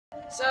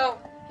So,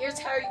 here's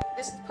how,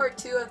 this is part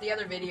 2 of the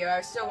other video.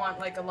 I still want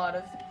like a lot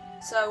of,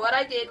 so what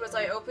I did was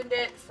I opened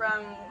it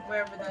from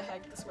wherever the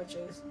heck the switch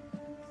is.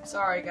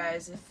 Sorry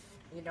guys if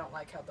you don't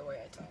like how the way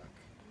I talk.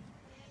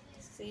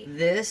 See?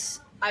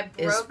 This I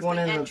broke is one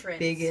the of entrance.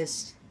 the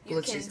biggest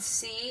glitches. You can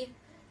see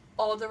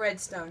all the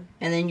redstone.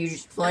 And then you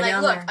just fly and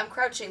down look, there. I'm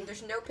crouching.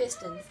 There's no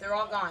pistons. They're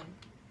all gone.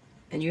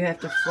 And you have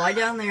to fly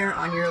down there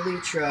on your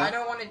elytra. I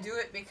don't want to do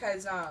it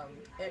because I'm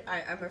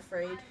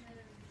afraid.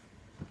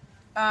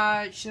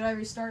 Should I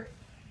restart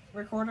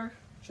recorder?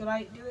 Should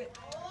I do it?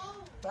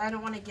 But I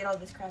don't want to get all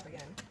this crap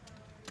again.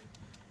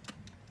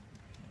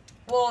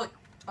 Well,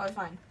 oh,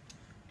 fine.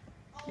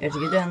 You have to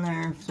get down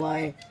there,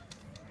 fly.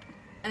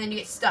 And then you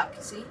get stuck,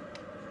 see?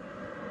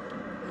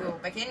 You go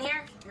back in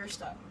here, you're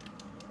stuck.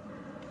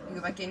 You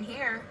go back in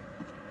here,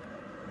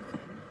 you can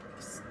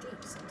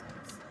escape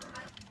sometimes.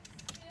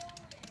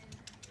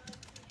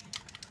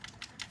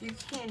 You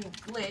can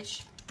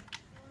glitch.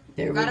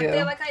 There You we got up there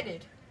go. like I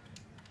did.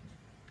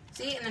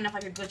 See, and then if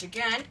I could glitch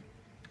again,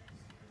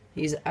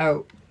 He's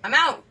out. I'm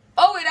out.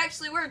 Oh, it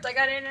actually worked. I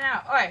got in and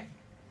out. Alright,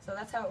 so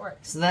that's how it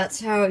works. So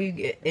that's how you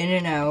get in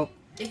and out.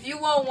 If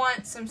you all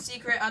want some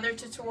secret other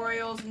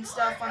tutorials and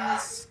stuff on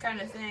this kind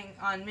of thing,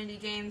 on mini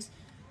games,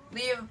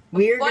 leave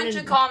a bunch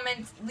of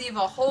comments, leave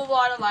a whole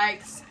lot of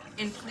likes,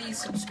 and please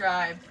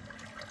subscribe.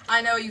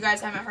 I know you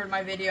guys haven't heard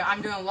my video.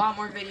 I'm doing a lot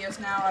more videos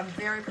now. I'm a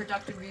very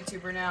productive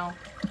YouTuber now.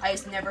 I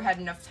just never had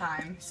enough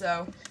time.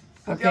 So,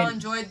 hope y'all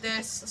enjoyed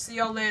this. I'll see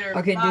y'all later.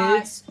 Okay, Bye.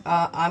 dudes,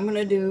 I'm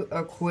gonna do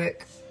a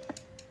quick...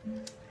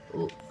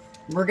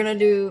 We're gonna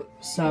do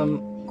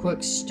some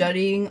quick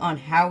studying on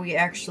how we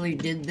actually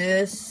did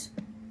this,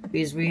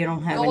 because we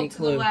don't have any Go to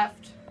clue. the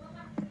left.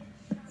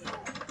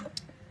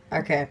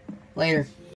 Okay, later.